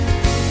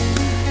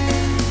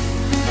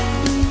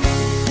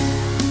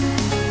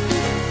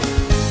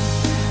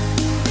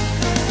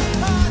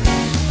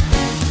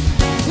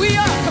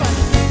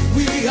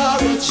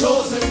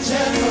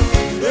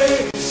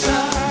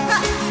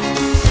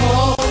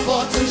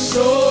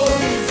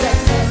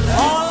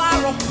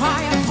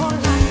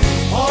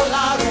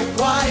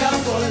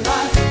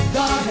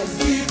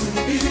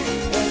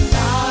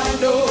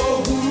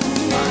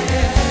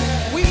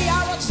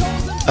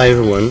Hi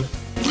everyone,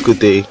 good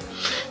day.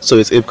 So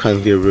it's Abe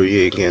Kanvero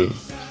here again.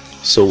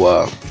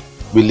 So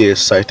really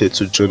excited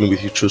to join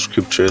with you through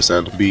scriptures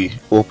and we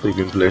hope you've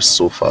been blessed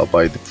so far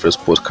by the first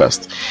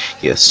podcast.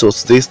 Yes, so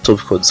today's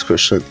topic of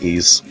discussion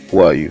is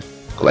who are you?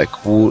 Like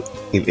who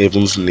in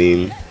heaven's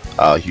name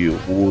are you?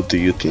 Who do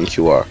you think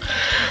you are?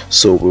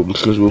 So we're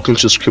looking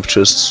through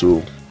scriptures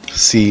to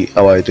see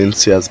our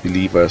identity as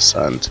believers,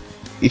 and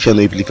if you're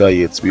not a believer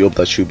yet, we hope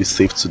that you'll be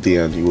saved today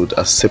and you would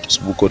accept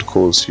who God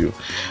calls you.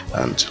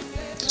 And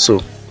so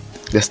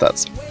let's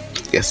start.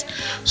 Yes.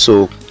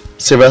 So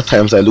several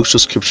times I look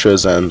through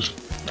scriptures, and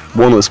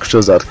one of the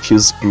scriptures that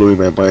keeps blowing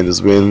my mind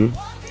is when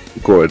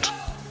God,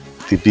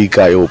 the big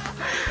guy up,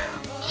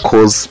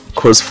 calls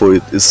for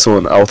his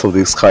son out of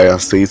the sky and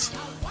says,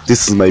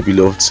 "This is my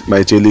beloved,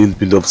 my dearly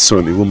beloved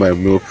son, in whom I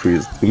am well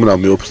pleased.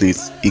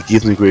 He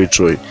gives me great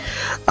joy."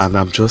 And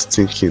I'm just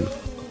thinking,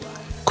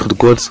 could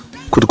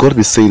God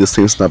be saying the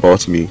same thing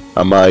about me?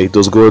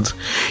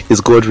 Is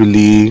God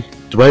really,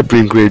 do I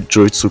bring great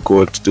joy to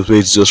God the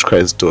way Jesus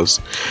Christ does?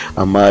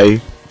 Am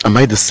I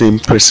the same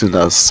person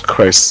as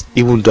Christ,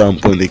 even though I'm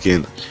born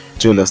again?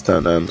 Do you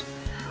understand? And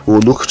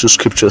we'll look through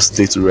scriptures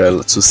today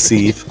to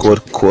see if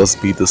God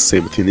calls me the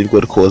same thing, if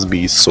God calls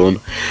me his son,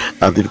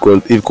 and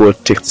if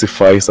God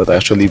testifies that I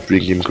actually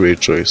bring him great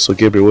joy. So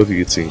Gabriel, what do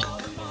you think?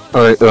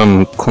 All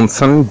right.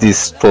 Concerning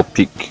this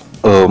topic,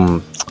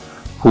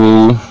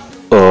 who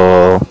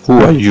who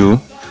are you?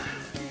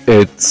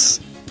 It's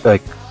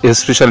like,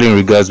 especially in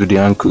regards with the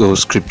anchor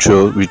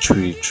scripture which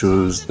we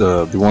chose,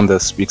 the one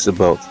that speaks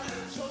about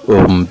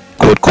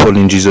God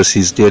calling Jesus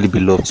his dearly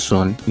beloved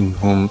son, in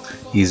whom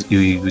he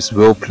is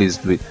well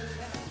pleased with.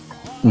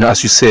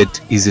 As you said,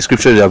 is the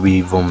scripture that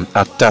we've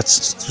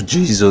attached to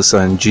Jesus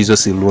and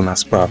Jesus alone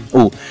as part.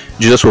 Oh,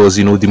 Jesus was,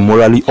 the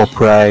morally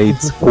upright,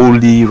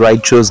 holy,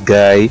 righteous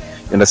guy.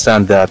 You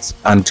understand that?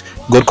 And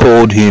God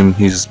called him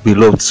his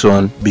beloved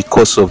son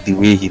because of the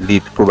way he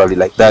lived. Probably,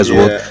 like that's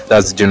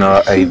the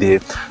general idea.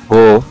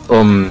 But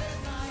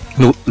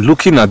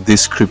looking at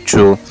this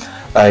scripture,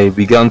 I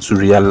began to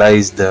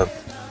realize that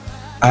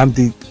I'm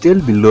the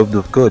dearly beloved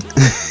of God.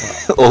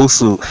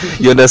 Also,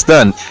 you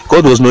understand,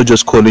 God was not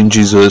just calling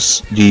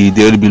Jesus the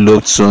dearly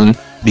beloved son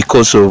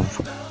because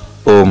of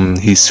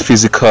his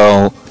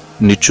physical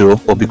nature,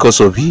 or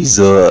because of his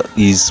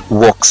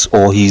works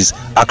or his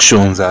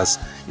actions, as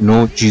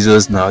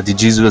Jesus, now the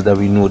Jesus that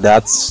we know,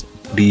 that's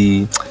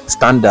the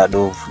standard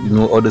of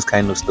all this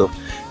kind of stuff.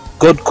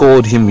 God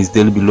called him his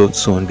dearly beloved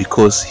son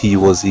because he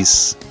was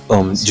his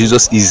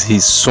Jesus is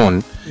his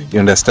son. You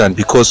understand?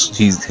 Because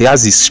he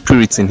has his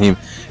spirit in him.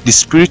 The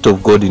spirit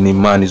of God in a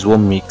man is what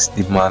makes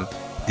the man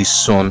the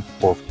son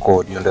of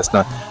God. You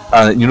understand?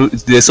 And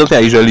there's something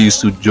I usually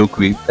used to joke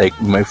with, like,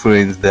 my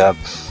friends, that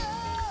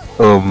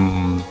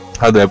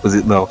how do I put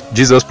it now?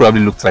 Jesus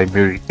probably looked like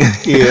Mary.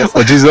 Yes.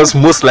 Or Jesus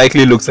most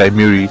likely looks like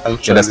Mary. You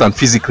understand?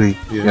 Physically.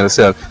 Yeah. You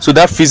understand? So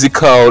that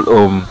physical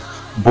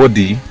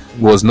body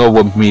was not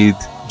what made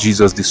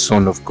Jesus the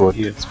son of God.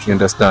 Yes. You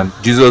understand?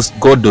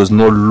 God does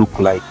not look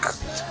like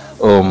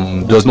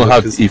does not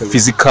have a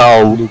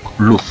physical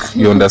look.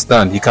 You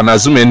understand? He can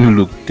assume any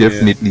look,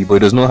 definitely, but he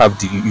does not have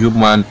the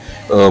human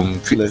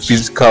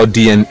physical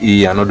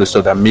DNA and all the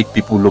stuff that make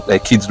people look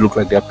like kids, look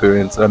like their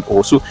parents. And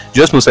also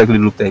just most likely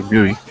look like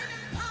Mary,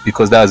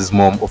 because that's his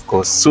mom, of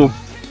course. So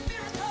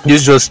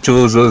this just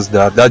shows us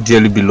that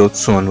dearly beloved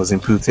son was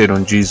imputed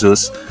on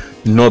Jesus,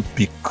 not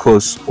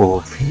because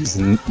of his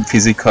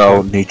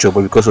physical nature,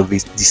 but because of the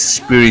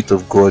spirit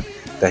of God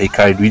that he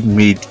carried, which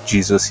made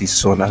Jesus his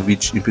son, and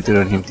which imputed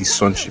on him the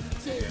sonship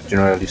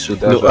generally. So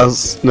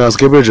that's as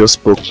Gabriel just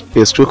spoke,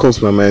 a scripture comes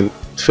to my mind.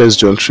 1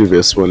 John 3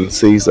 verse 1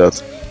 says that,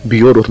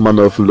 "Behold, what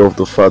manner of love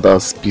the Father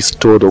has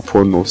bestowed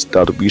upon us,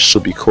 that we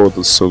should be called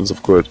the sons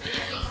of God."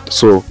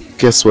 So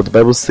guess what? The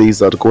Bible says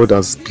that God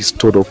has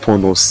bestowed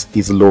upon us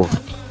his love.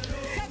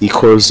 He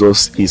calls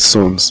us his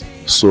sons.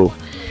 So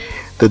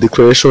the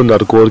declaration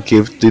that God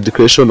gave, the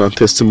declaration and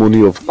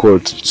testimony of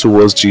God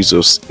towards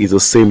Jesus, is the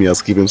same he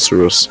has given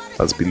to us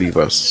as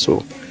believers.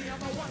 So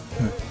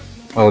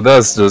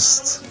that's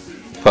just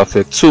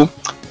perfect. So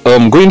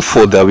going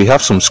further, we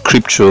have some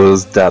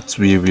scriptures that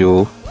we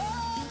will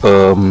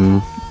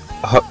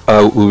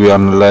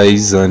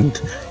analyze,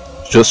 and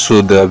just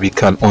so that we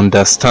can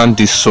understand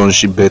this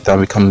sonship better,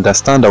 and we can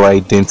understand our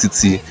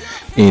identity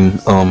in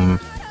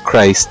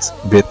Christ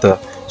better.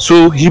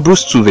 So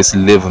Hebrews 2 verse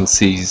 11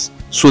 says,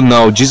 "So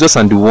now Jesus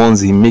and the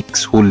ones he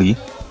makes holy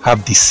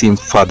have the same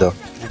Father."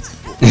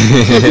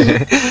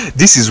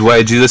 This is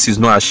why Jesus is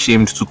not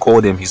ashamed to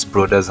call them his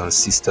brothers and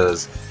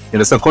sisters. You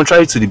understand?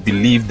 Contrary to the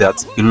belief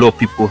that a lot of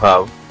people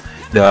have,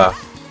 that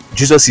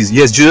Jesus is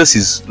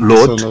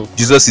Lord,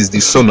 Jesus is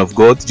the Son of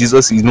God,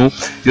 Jesus is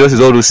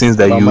all those things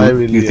that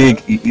you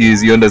think he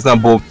is. You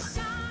understand? But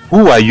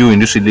who are you in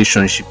this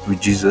relationship with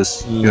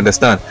Jesus? You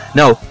understand?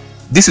 Now,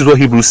 this is what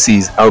Hebrews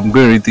says. I'm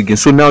going to read it again.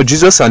 "So now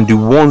Jesus and the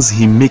ones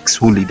he makes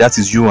holy," that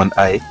is you and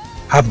I,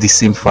 "have the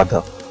same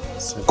Father."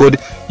 God,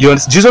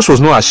 Jesus was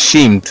not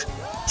ashamed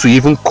to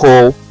even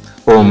call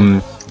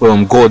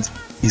God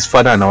his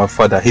father and our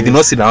father. He did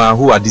not say that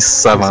who are these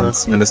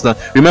servants. Exactly. You understand?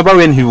 Remember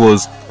when he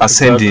was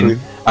ascending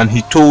and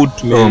he told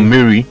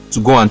Mary to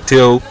go and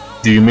tell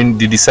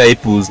the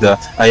disciples that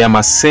I am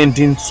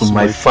ascending to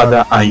my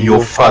father and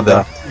your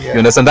father. Yeah. You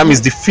understand? That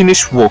means the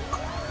finished work,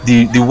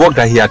 the work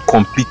that he had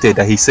completed,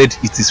 that he said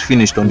it is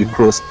finished on the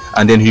cross,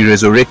 and then he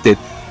resurrected.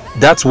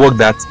 That work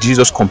that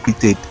Jesus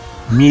completed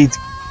made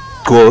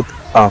God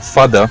our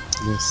Father.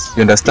 Yes.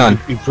 You understand?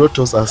 It brought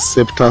us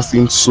acceptance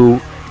into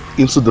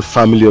the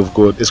family of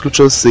God. The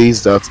scripture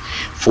says that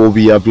for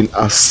we have been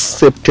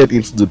accepted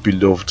into the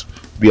beloved,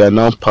 we are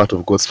now part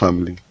of God's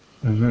family.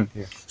 Yeah.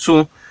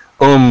 So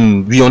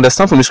we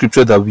understand from the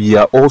scripture that we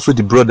are also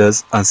the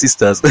brothers and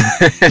sisters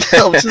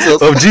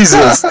of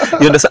Jesus.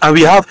 You understand? And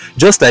we have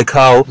just like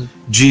how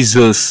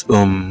Jesus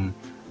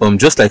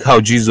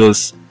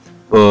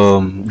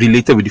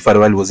related with the Father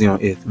while he was here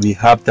on earth, we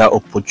have that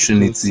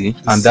opportunity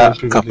and that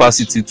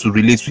capacity to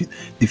relate with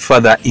the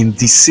Father in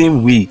the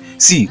same way.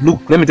 See,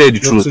 look, let me tell you the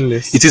truth.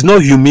 It is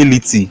not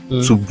humility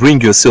to bring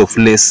yourself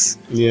less.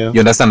 Yeah. You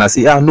understand? I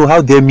say, no,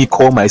 how dare me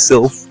call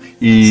myself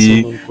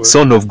a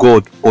son of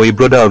God or a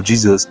brother of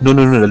Jesus? No,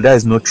 that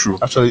is not true.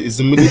 Actually,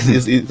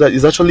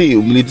 it's actually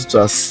humility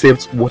to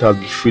accept what has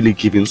been freely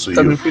given to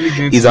you.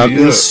 It's an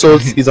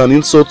insult. It's an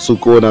insult to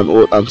God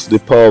and to the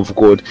power of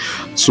God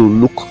to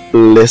look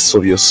less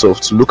of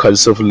yourself, to look at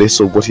yourself less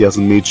of what He has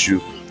made you.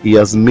 He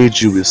has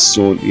made you His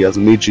son. He has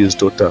made you His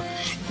daughter.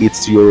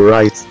 It's your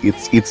right.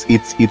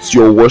 It's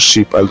your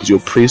worship and your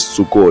praise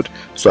to God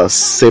to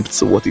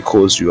accept what He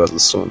calls you as a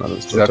son and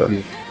His daughter.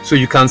 Exactly. So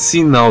you can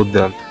see now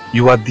that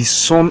you are the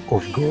son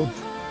of God,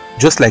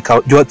 just like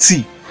how you are.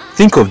 See,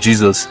 think of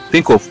Jesus.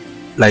 Think of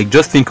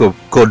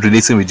God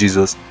relating with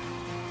Jesus.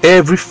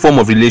 Every form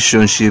of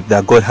relationship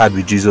that God had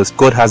with Jesus,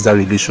 God has that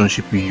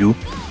relationship with you.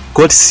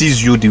 God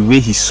sees you the way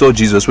He saw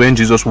Jesus when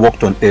Jesus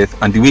walked on earth,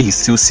 and the way He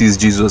still sees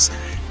Jesus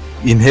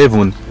in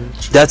heaven.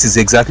 That is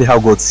exactly how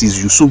God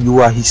sees you. So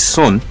you are His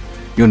son.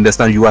 You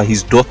understand? You are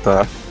His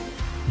daughter.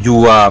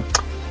 God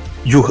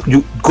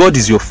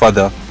is your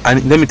Father.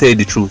 And let me tell you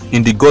the truth,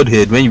 in the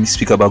Godhead, when you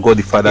speak about God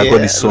the Father,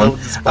 God the Son,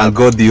 and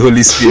God the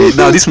Holy Spirit,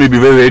 now this may be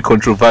very, very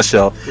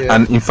controversial,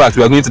 and in fact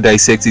we are going to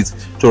dissect it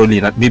thoroughly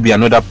in maybe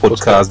another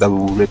podcast that we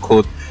will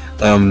record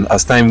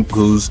as time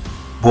goes.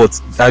 But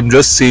I'm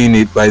just saying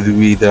it by the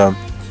way that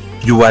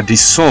you are the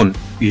Son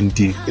in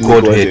the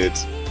Godhead.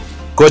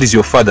 God is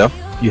your Father,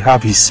 you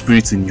have His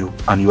Spirit in you,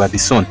 and you are the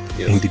Son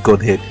in the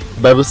Godhead.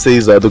 The Bible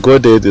says that the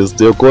Godhead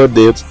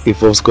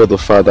involves God the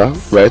Father,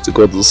 right?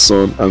 God the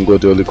Son, and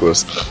God the Holy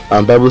Ghost.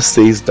 And Bible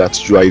says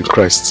that you are in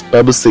Christ.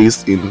 Bible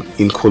says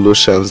in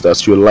Colossians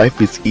that your life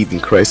is hid in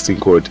Christ in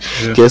God.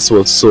 Guess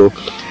what? So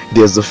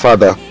there's the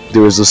Father,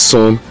 there is the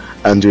Son,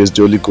 and there is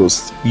the Holy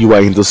Ghost. You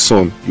are in the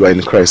Son, you are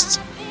in Christ.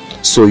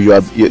 So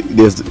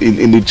there's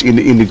in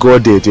the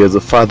Godhead, there's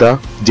the Father,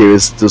 there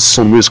is the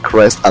Son, who is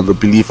Christ, and the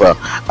believer,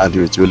 and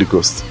there is the Holy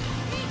Ghost.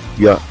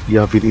 You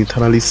have been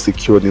internally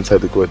secured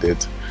inside the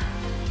Godhead.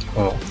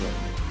 Oh,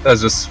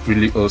 that's just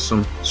really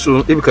awesome.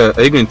 So, Ebuka,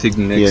 are you going to take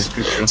the next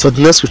scripture? So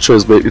the next scripture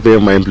is very, very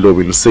mind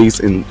blowing. It says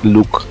in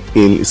Luke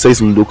 9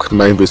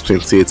 verse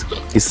 28.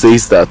 It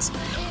says that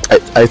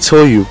I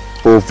tell you,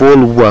 of all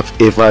who have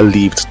ever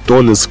lived,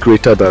 none is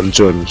greater than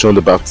John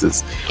the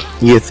Baptist.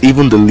 Yet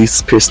even the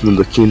least person in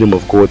the kingdom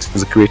of God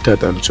is greater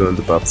than John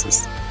the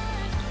Baptist.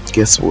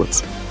 Guess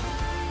what?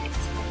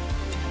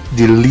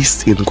 The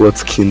least in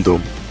God's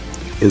kingdom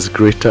is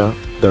greater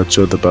than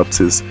John the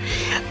Baptist.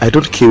 I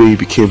don't care when you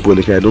became born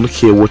again. I don't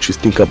care what you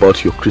think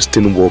about your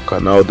Christian walk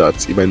and how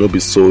that it might not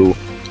be so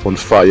on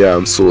fire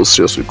and so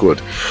serious with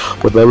God.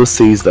 But the Bible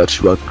says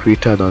that you are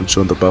greater than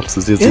John the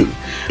Baptist.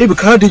 But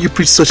how did you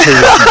preach such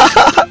heresy?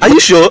 Are you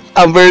sure?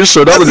 I'm very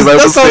sure. That's what the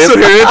Bible says. So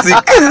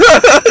heretic.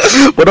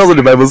 But that's what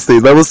the Bible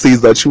says. The Bible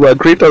says that you are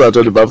greater than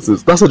John the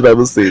Baptist. That's what the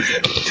Bible says.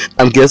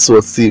 And guess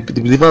what? See,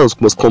 the believer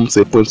must come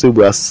to a point where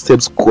we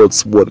accept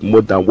God's word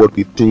more than what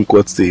we think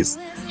God says.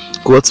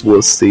 God's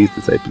word says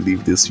this, I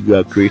believe this. You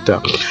are greater.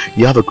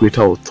 You have a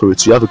greater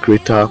authority. You have a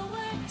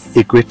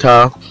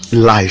greater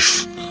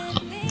life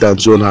than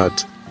John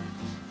had,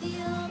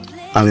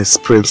 and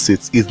experience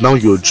it. It's now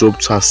your job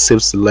to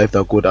accept the life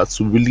that God has,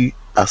 to really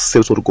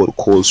accept what God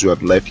calls you and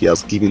the life He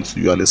has given to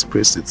you and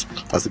express it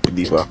as a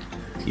believer.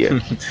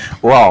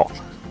 Wow.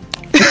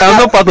 I'm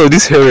not part of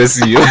this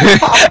heresy.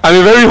 I'm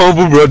a very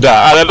humble brother,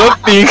 and I don't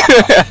think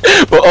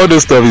but all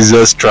this stuff is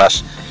just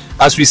trash.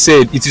 As we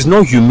said, it is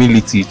not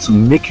humility to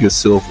make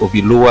yourself of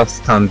a lower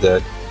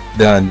standard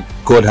than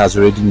God has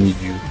already made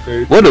you.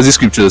 What does the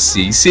scripture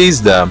say? It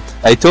says that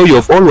I tell you,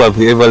 of all who have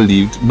ever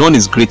lived, none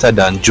is greater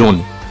than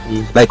John.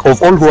 Like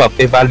of all who have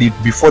ever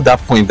lived before that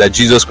point that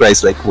Jesus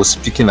Christ was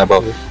speaking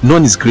about,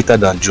 none is greater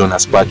than John.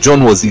 As per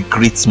John was a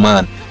great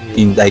man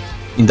in that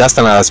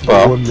standard. As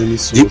per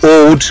the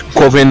old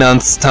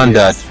covenant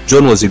standard,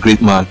 John was a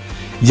great man.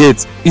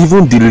 Yet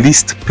even the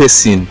least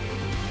person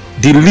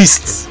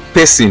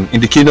in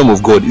the kingdom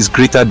of God is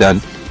greater than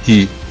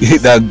John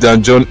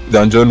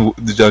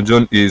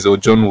is, or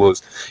John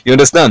was. You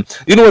understand?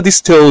 You know what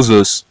this tells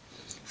us?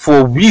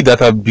 For we that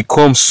have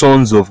become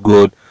sons of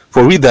God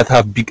For we that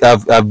have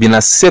been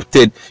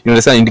accepted, you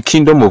understand, in the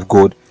kingdom of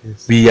God,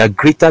 we are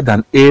greater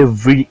than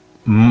every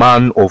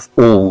man of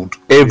old,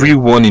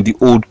 everyone in the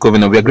old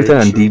covenant. We are greater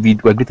than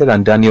David, we are greater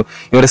than Daniel.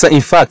 You understand?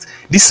 In fact,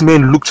 these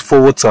men looked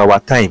forward to our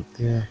time.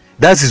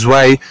 That is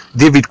why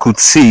David could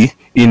say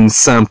in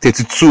Psalm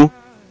 32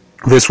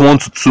 verse 1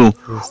 to 2,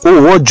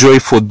 oh, what joy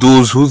for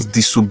those whose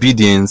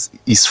disobedience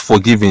is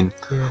forgiven,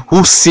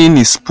 whose sin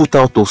is put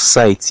out of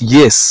sight.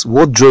 Yes,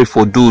 what joy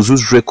for those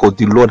whose record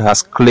the Lord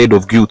has cleared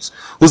of guilt,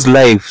 whose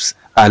lives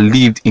are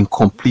lived in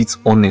complete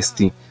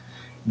honesty.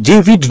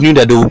 David knew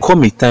that there will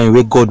come a time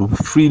where God will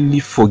freely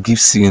forgive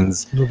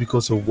sins. Not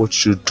because of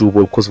what you do,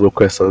 but because of what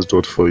Christ has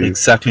done for you.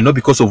 Exactly, not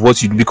because of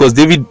what you do. Because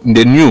they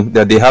knew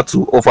that they had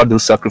to offer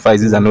those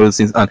sacrifices and all those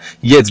things, and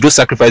yet those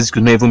sacrifices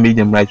could not even make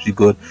them right with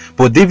God.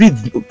 But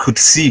David could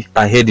see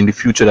ahead in the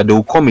future that there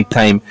will come a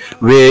time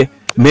where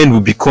men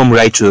will become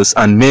righteous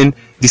and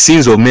the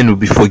sins of men will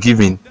be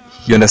forgiven.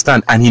 You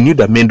understand? And he knew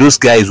that, man, those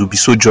guys will be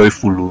so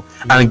joyful.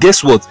 And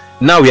guess what?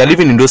 Now we are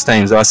living in those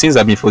times. Our sins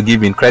have been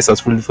forgiven. Christ has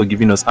fully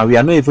forgiven us. And we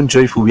are not even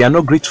joyful. We are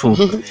not grateful.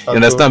 You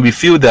understand? We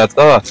feel that,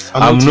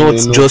 I'm not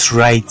just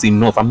right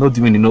enough. I'm not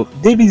doing enough.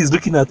 David is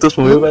looking at us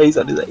from wherever he is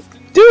and he's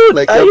like, dude,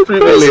 like, I'm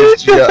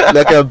privileged. Yeah,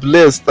 like I'm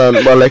blessed.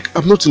 But like,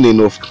 I'm not doing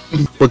enough.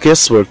 But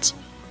guess what?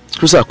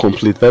 Scriptures are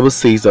complete. The Bible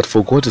says that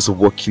for God is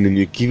working in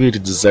you, giving you the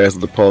desires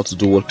and the power to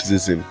do what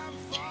pleases Him.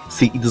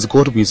 See, it is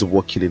God who is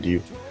working in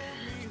you.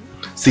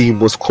 See, you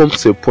must come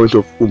to a point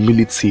of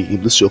humility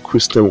in this your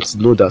Christian to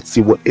know that,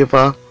 see,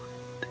 whatever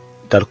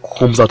that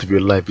comes out of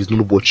your life is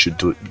not what you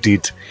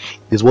did.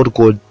 It's what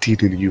God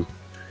did in you.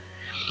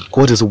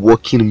 God is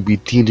working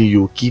within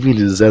you, giving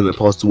the desire and the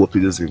power to do what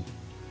pleases Him.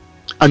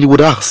 And you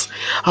would ask,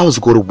 how is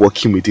God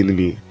working within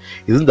me?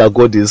 Isn't that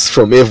God is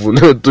from heaven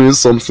doing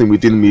something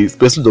within me? He's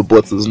pressing the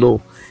buttons. No.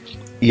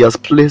 He has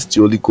placed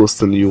the Holy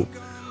Ghost in you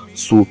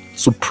to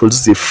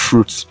produce a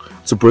fruit.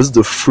 To produce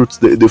the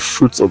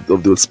fruits of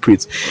the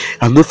Spirit.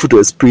 And the fruit of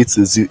the Spirit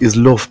is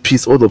love,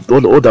 peace, all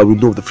that we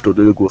know of the fruit of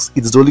the Holy Ghost.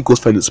 It is the Holy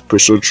Ghost finding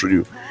expression through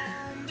you.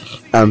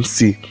 And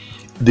see,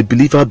 the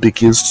believer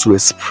begins to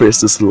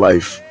express this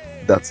life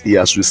that he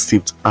has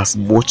received as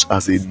much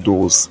as he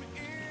knows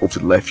of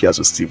the life he has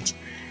received.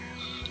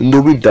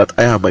 Knowing that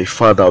I and my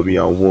Father, we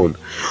are one.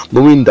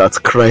 Knowing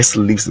that Christ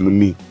lives in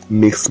me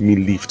makes me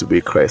live to be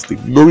Christ.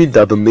 Knowing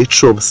that the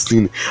nature of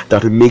sin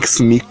that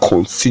makes me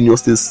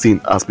continuously sin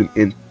has been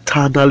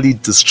internally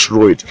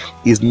destroyed,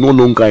 is no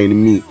longer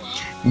in me,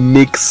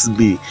 makes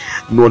me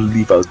not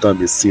live as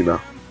damn a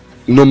sinner.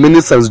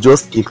 Many times we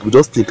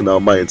just think in our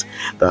mind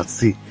that,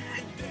 see,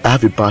 I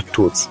have a bad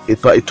thought. A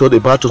bad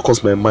thought comes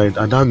to my mind,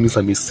 and that means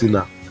I'm a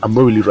sinner. I'm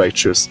not really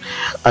righteous.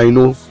 I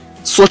know.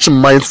 Such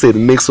mindset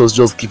makes us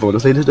just give up.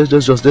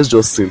 Let's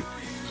just sin.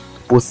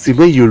 But see,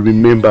 when you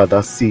remember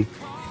that, see,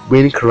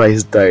 when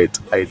Christ died,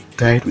 I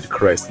died with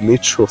Christ. The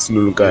nature of sin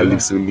no longer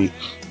lives in me.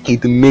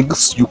 It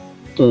makes you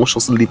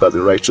consciously live as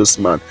a righteous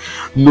man,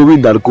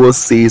 knowing that God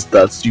says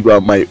that you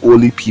are my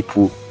holy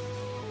people,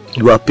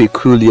 you are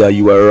peculiar,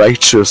 you are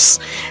righteous,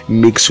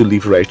 makes you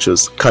live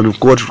righteous. Can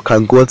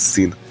God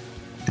sin?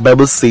 The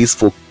Bible says,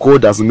 for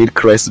God has made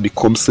Christ to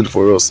become sin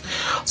for us,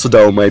 so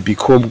that we might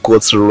become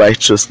God's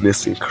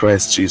righteousness in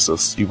Christ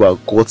Jesus. You are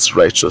God's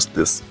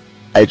righteousness.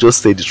 I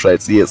just said it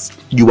right. Yes,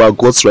 you are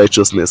God's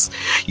righteousness.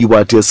 You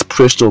are the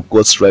expression of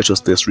God's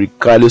righteousness.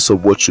 Regardless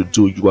of what you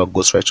do, you are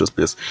God's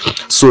righteousness.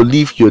 So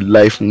live your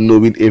life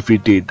knowing every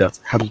day that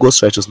I'm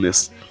God's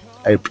righteousness.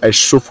 I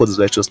show for His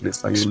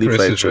righteousness, and you live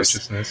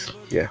righteous.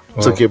 Yeah,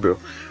 it's okay, bro.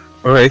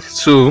 All right,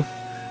 so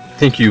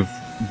thank you.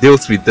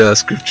 Dealt with the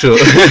scripture.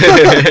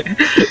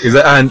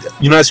 And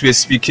as we were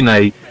speaking,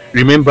 I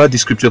remember the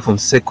scripture from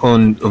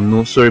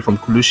from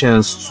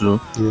Colossians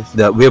 2, yes,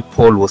 that where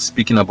Paul was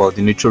speaking about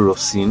the nature of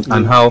sin,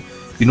 and how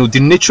the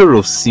nature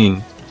of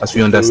sin, as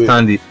we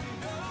understand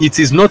it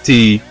is not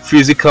a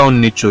physical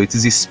nature, it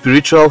is a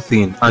spiritual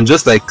thing. And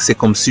just like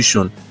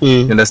circumcision,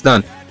 you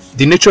understand,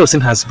 the nature of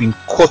sin has been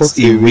cut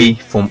away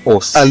from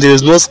us, and there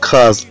is no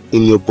scars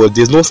in your body.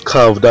 There's no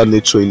scar of that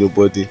nature in your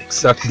body.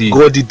 Exactly.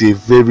 God did a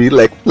very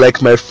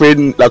like our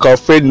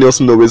friend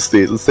Nelson always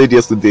says. He said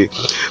yesterday,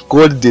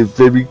 God did a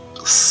very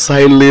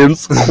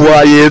silent,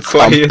 quiet,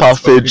 and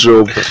perfect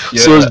job,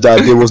 so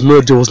that there was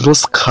no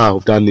scar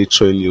of that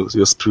nature in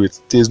your spirit.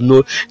 There's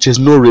no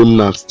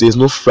remnant. There's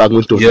no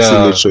fragment of the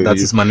same nature in you. That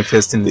is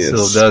manifesting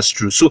itself. That's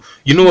true. So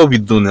you know what we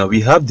do now?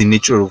 We have the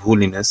nature of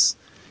holiness.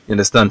 You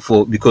understand?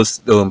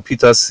 Because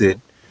Peter said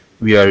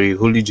we are a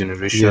holy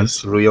generation,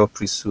 royal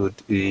priesthood,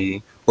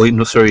 a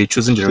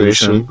chosen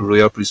generation,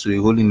 royal priesthood,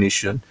 a holy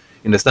nation.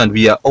 You understand?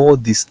 We are all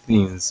these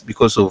things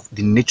because of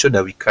the nature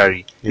that we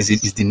carry.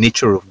 Is the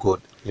nature of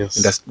God.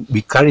 Yes.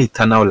 We carry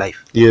eternal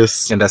life.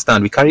 Yes. You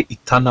understand? We carry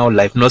eternal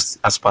life, not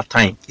as per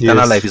time.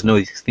 Eternal life is not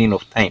a thing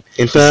of time.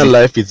 Eternal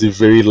life is the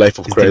very life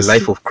of Christ. It's the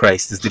life of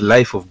Christ. It's the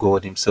life of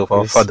God Himself,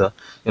 our Father.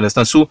 You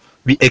understand? So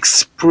we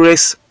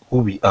express who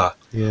we are.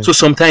 So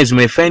sometimes you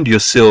may find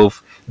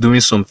yourself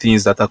doing some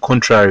things that are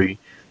contrary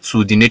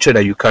to the nature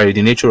that you carry,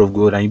 the nature of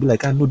God, and you be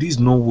like, no, this is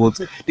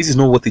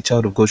not what a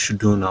child of God should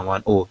do now.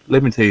 And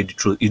let me tell you the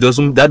truth.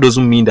 That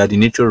doesn't mean that the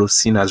nature of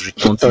sin has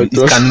returned to you.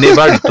 It can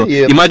never return.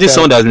 Yeah, Imagine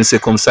someone that has been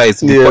circumcised,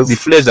 the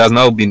flesh that has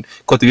now been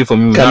cut away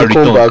from you will Can now it come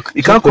return. back?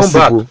 It can't come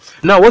Impossible.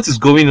 back. Now, what is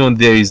going on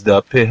there is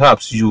that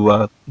perhaps you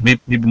are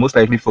maybe most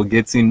likely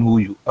forgetting who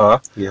you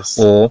are, Yes.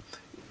 or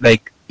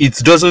like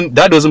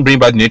that doesn't bring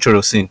back the nature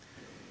of sin.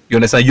 You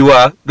understand?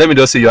 Let me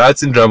just say, you're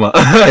acting drama.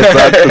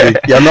 Exactly.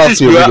 You're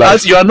not your real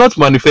life. You are not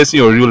manifesting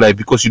your real life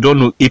because you don't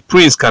know. A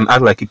prince can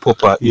act like a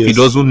pauper if he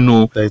doesn't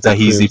know that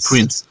he is a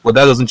prince. But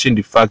that doesn't change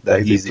the fact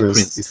that he is a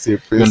prince. It's a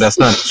prince. You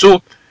understand?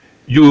 So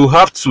we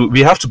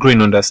have to grow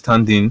in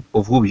understanding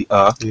of who we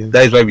are. Yeah.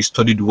 That is why we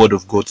study the word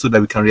of God, so that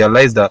we can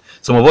realize that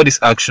some of all these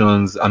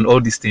actions and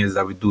all these things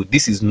that we do,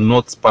 this is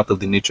not part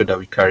of the nature that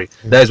we carry.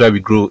 Yeah. That is why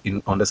we grow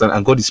in understanding.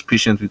 And God is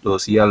patient with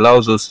us. He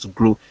allows us to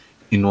grow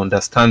in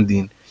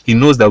understanding. He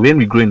knows that when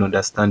we grow in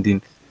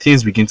understanding,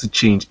 things begin to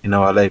change in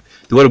our life.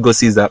 The word of God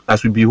says that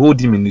as we behold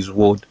him in his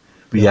word,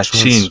 we are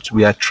changed,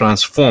 we are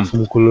transformed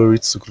from glory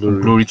to glory.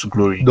 From glory to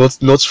glory.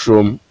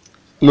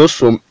 Not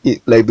from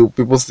like the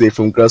people say,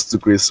 from grace to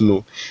grace.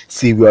 No.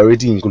 See, we are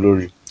already in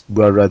glory.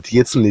 We are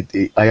radiating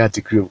a higher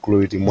degree of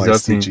glory the more I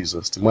see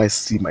Jesus, the more I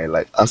see my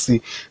life.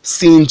 And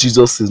seeing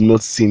Jesus is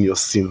not seeing your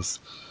sins.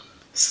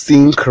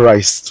 Seeing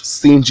Christ,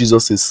 seeing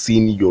Jesus is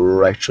seeing your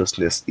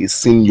righteousness, is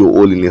seeing your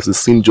holiness, is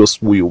seeing just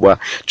who you are,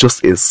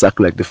 just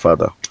exactly like the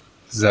Father.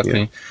 Exactly.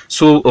 Yeah.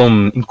 So,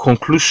 in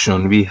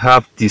conclusion, we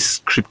have this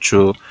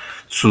scripture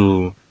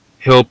to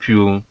help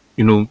you,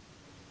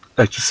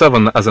 like to serve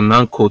as an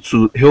anchor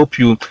to help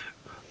you,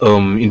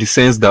 in the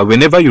sense that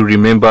whenever you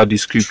remember the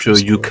scripture,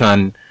 you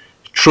can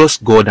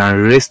trust God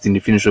and rest in the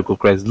finished work of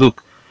Christ.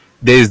 Look,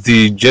 there's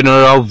the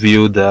general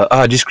view that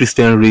this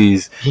Christian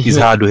race is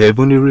hard to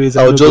heavenly race.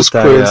 I'll just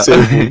crawl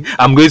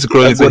I'm going to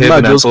crawl into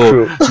heaven and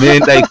all.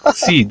 Man,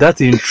 see, that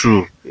ain't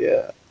true.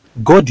 Yeah.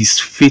 God is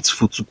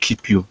faithful to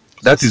keep you.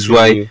 That is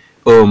why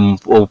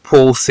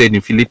Paul said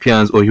in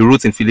Philippians, or he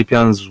wrote in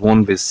Philippians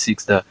 1 verse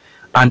 6 that,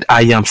 and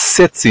I am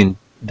certain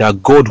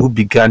that God who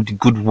began the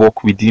good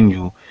work within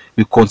you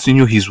will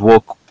continue his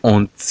work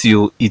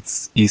until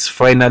it is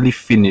finally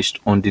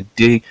finished on the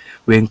day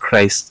when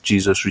Christ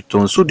Jesus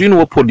returns. So do you know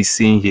what Paul is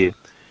saying here?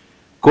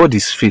 God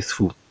is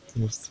faithful.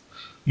 Yes.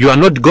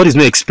 God is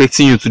not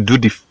expecting you to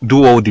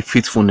do all the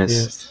faithfulness.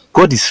 Yes.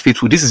 God is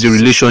faithful. This is the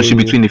relationship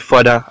between a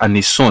father and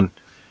a son.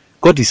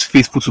 God is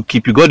faithful to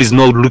keep you. God is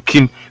not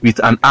looking with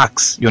an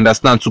axe, you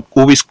understand, to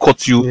always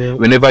cut you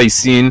whenever you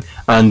sin,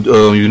 and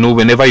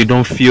whenever you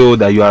don't feel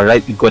that you are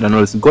right with God and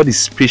all this. God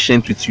is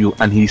patient with you,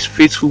 and he is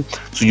faithful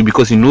to you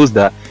because he knows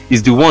that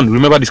he's the one.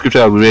 Remember the scripture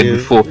that we read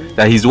before,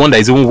 that he's the one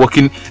that is even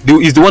working.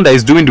 He's the one that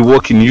is doing the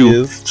work in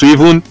you to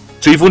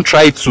even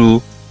try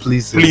to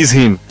please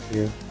him.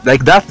 Yeah.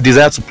 Like that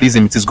desire to please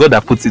him, it is God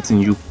that puts it in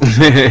you.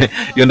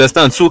 You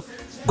understand? So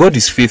God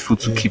is faithful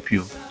to keep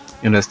you.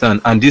 You understand?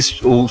 And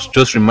this also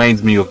just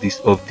reminds me of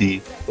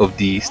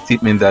the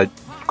statement that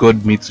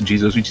God made to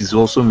Jesus, which is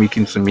also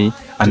making to me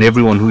and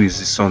everyone who is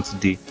his son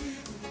today.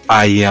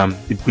 I am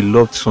the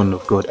beloved son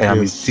of God. I am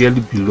his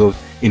dearly beloved,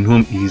 in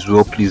whom he is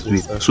well pleased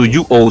with. So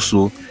you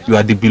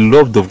are the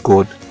beloved of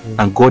God,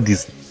 and God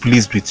is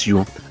pleased with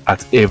you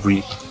at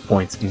every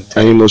point in time.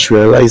 And you must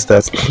realize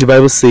that the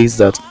Bible says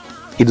that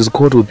it is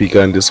God who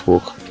began this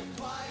work.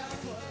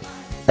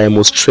 I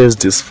must stress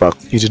this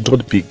fact. You did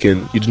not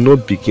begin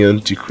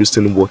the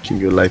Christian work in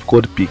your life.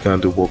 God began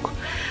the work.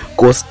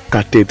 God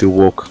started the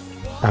work.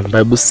 And the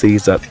Bible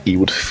says that he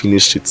would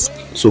finish it.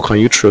 So can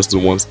you trust the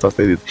one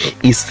started it?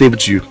 He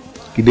saved you.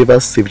 You never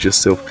saved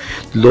yourself.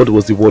 The Lord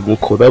was the one who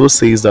called. The Bible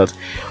says that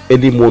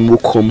anyone who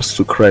comes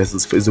to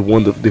Christ is the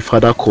one that the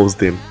Father calls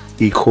them.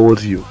 He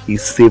called you. He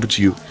saved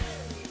you.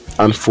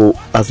 And for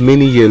as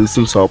many years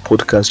listening to our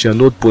podcast, you are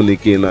not born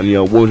again and you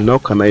are wondering, how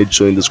can I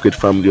join this great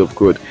family of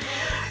God?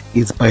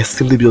 It's by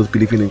simply just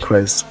believing in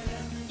Christ.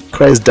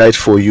 Christ died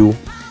for you.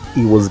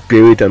 He was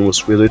buried and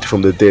was resurrected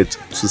from the dead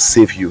to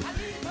save you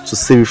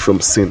from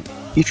sin.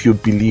 If you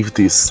believe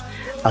this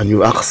and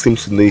you ask him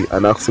today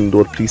and ask him,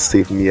 Lord, please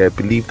save me. I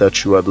believe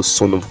that you are the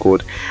Son of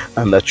God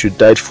and that you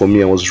died for me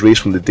and was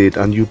raised from the dead,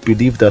 and you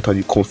believe that and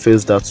you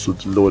confess that to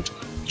the Lord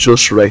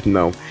just right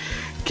now,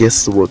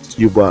 guess what?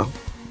 You are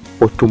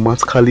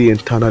automatically,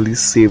 internally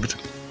saved,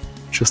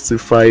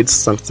 justified,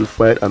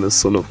 sanctified, and the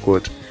Son of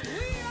God.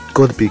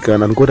 God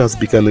began, and God has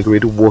begun a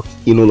great work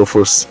in all of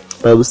us.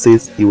 The Bible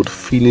says he would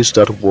finish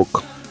that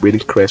work when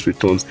Christ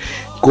returns.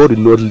 God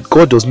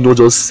does not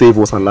just save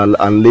us and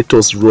let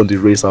us run the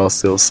race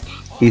ourselves.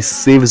 He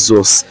saves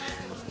us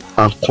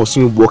and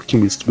continue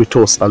working with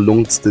us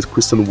along this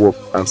Christian walk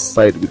and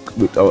side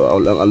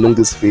along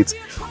this faith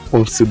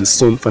until the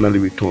Son finally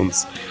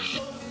returns.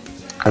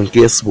 And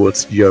guess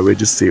what? You are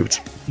already saved,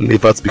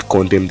 never to be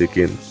condemned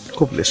again.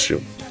 God bless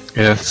you.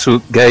 Yeah. So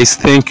guys,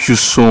 thank you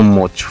so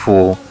much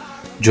for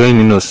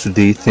joining us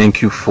today.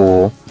 Thank you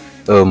for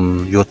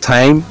your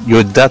time,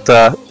 your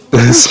data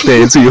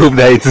spent. We hope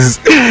that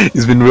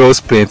it's been well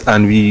spent,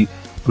 and we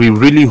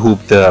really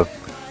hope that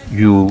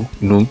you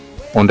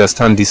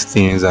understand these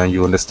things and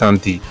you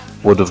understand the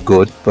Word of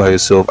God by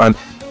yourself. And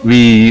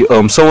we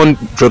someone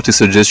dropped a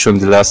suggestion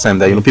the last time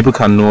that people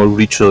can now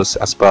reach us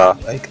as per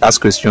like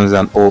ask questions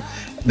and all.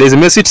 There's a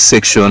message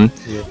section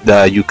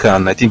that you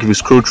can, I think if you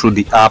scroll through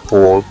the app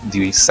or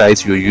the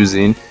site you're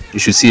using, you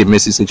should see a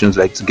message section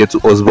like to get to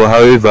us. But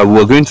however,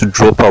 we're going to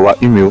drop our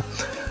email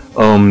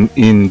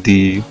in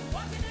the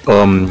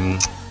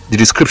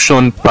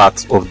description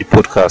part of the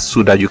podcast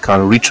so that you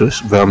can reach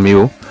us via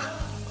mail.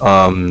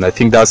 I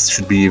think that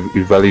should be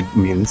a valid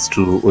means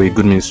to, or a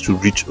good means to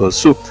reach us.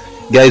 So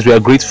guys, we are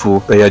grateful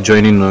that you are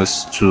joining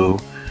us to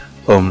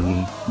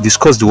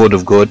discuss the Word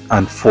of God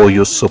and for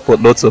your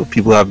support. Lots of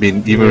people have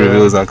been giving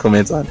reviews and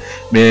comments, and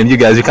man, you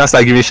guys, you can't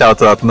start giving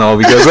shout out now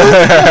because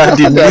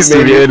the list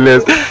will be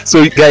endless.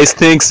 So guys,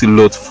 thanks a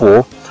lot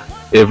for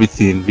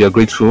everything. We are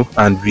grateful,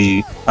 and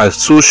we are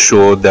so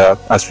sure that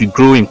as we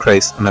grow in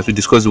Christ and as we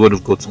discuss the Word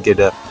of God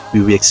together,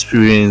 we will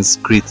experience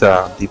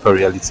greater, deeper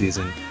realities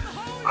in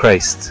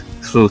Christ.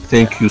 So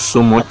thank you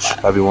so much.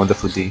 Have a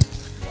wonderful day.